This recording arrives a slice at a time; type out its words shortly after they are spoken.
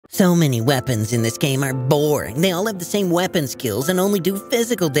So many weapons in this game are boring. They all have the same weapon skills and only do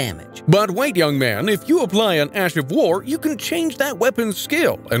physical damage. But wait, young man, if you apply an Ash of War, you can change that weapon's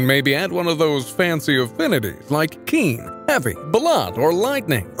skill and maybe add one of those fancy affinities like Keen, Heavy, Blood, or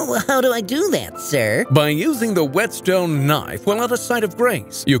Lightning. Well, how do I do that, sir? By using the Whetstone knife while at a site of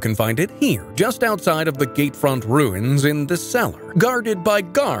grace. You can find it here, just outside of the gatefront ruins in the cellar, guarded by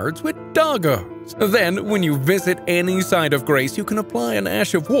guards with doggos. Then, when you visit any site of grace, you can apply an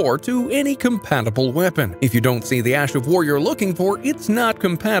Ash of War to any compatible weapon. If you don't see the Ash of War you're looking for, it's not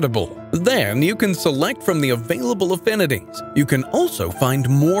compatible. Then, you can select from the available affinities. You can also find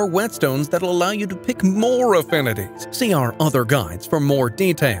more whetstones that'll allow you to pick more affinities. See our other guides for more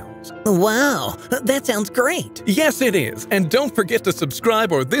details. Wow, that sounds great. Yes, it is. And don't forget to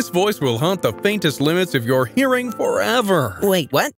subscribe or this voice will haunt the faintest limits of your hearing forever. Wait, what?